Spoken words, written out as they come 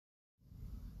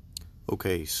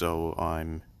Okay, so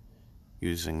I'm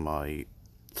using my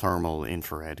thermal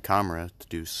infrared camera to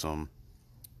do some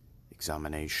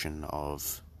examination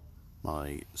of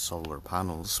my solar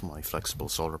panels, my flexible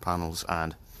solar panels,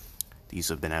 and these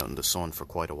have been out in the sun for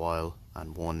quite a while.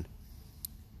 And one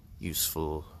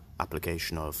useful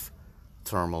application of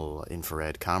thermal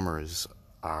infrared cameras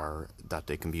are that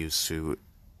they can be used to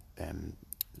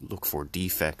look for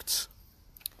defects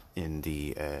in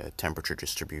the temperature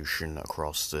distribution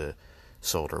across the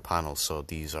solar panels. So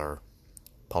these are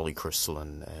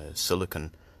polycrystalline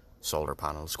silicon solar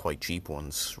panels, quite cheap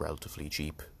ones, relatively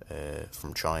cheap,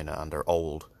 from China, and they're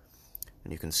old.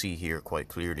 And you can see here quite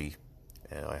clearly,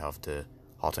 I have the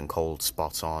hot and cold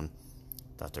spots on,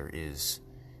 that there is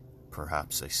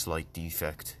perhaps a slight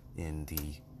defect in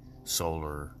the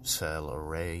solar cell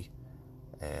array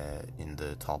in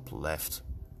the top left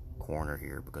corner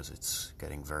here, because it's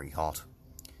getting very hot.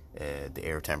 The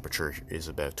air temperature is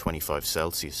about 25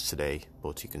 Celsius today,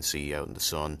 but you can see out in the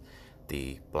sun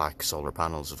the black solar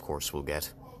panels, of course, will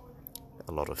get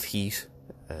a lot of heat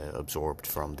absorbed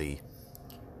from the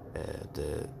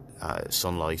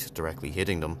sunlight directly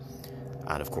hitting them,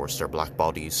 and of course they're black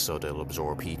bodies, so they'll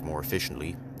absorb heat more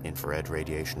efficiently. Infrared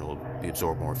radiation will be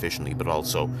absorbed more efficiently, but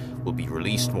also will be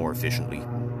released more efficiently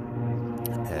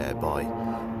by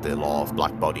the law of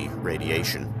black body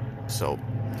radiation. So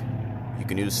you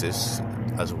can use this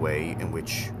as a way in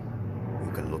which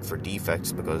you can look for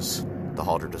defects, because the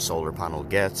hotter the solar panel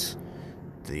gets,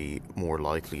 the more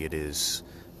likely it is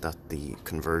that the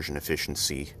conversion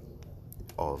efficiency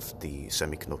of the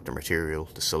semiconductor material,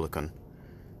 the silicon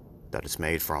that it's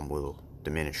made from, will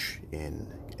diminish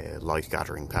in light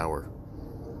gathering power.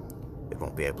 It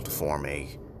won't be able to form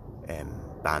a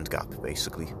band gap,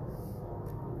 basically,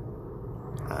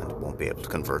 and won't be able to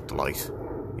convert the light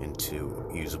into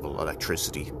usable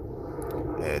electricity.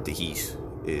 The heat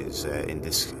is in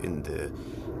the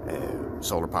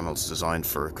solar panels designed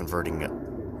for converting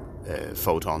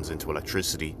photons into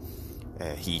electricity.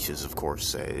 Heat is, of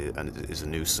course, and is a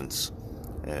nuisance.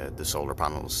 The solar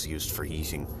panels used for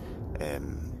heating,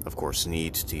 of course,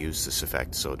 need to use this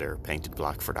effect, so they're painted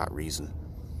black for that reason.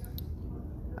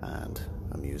 And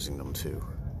I'm using them to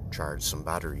charge some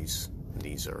batteries.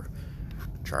 These are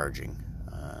charging,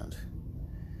 and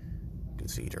you can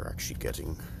see they're actually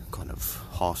getting kind of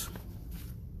hot.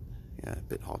 Yeah, a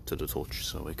bit hot to the touch,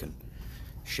 so I can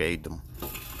shade them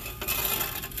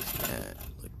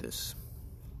like this,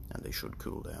 and they should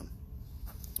cool down.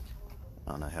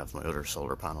 And I have my other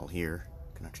solar panel here.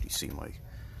 You can actually see my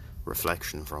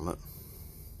reflection from it.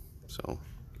 So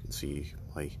you can see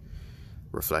my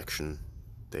reflection.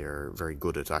 They're very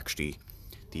good at actually,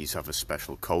 these have a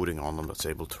special coating on them that's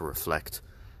able to reflect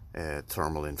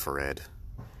thermal infrared.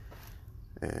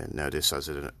 Now this has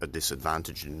a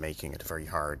disadvantage in making it very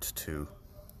hard to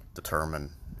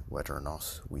determine whether or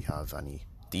not we have any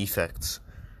defects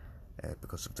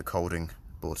because of the coating,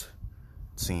 but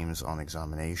it seems on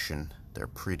examination they're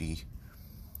pretty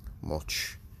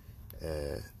much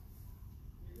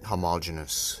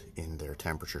homogeneous in their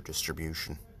temperature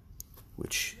distribution,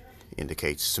 which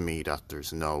indicates to me that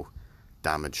there's no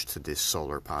damage to this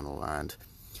solar panel. And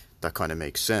that kind of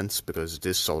makes sense, because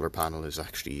this solar panel is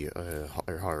actually a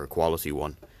higher quality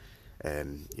one.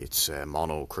 It's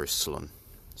monocrystalline,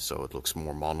 so it looks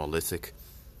more monolithic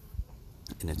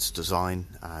in its design,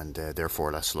 and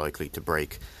therefore less likely to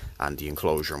break. And the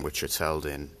enclosure in which it's held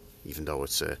in, even though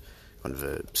it's a kind of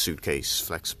a suitcase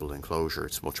flexible enclosure,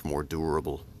 it's much more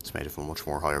durable. It's made of a much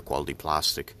more higher quality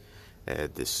plastic.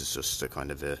 This is just a kind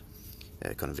of a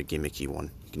gimmicky one.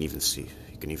 You can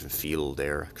even feel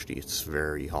there, actually, it's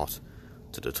very hot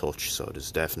to the touch, so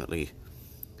there's definitely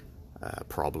a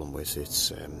problem with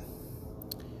its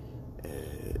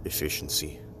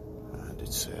efficiency, and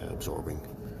it's absorbing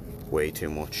way too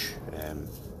much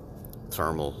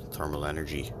thermal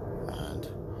energy. And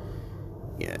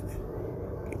yeah,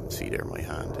 you can see there my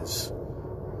hand it's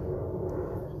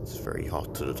very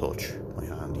hot to the touch. My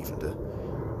hand, even the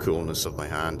coolness of my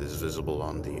hand is visible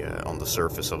on the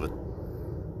surface of it.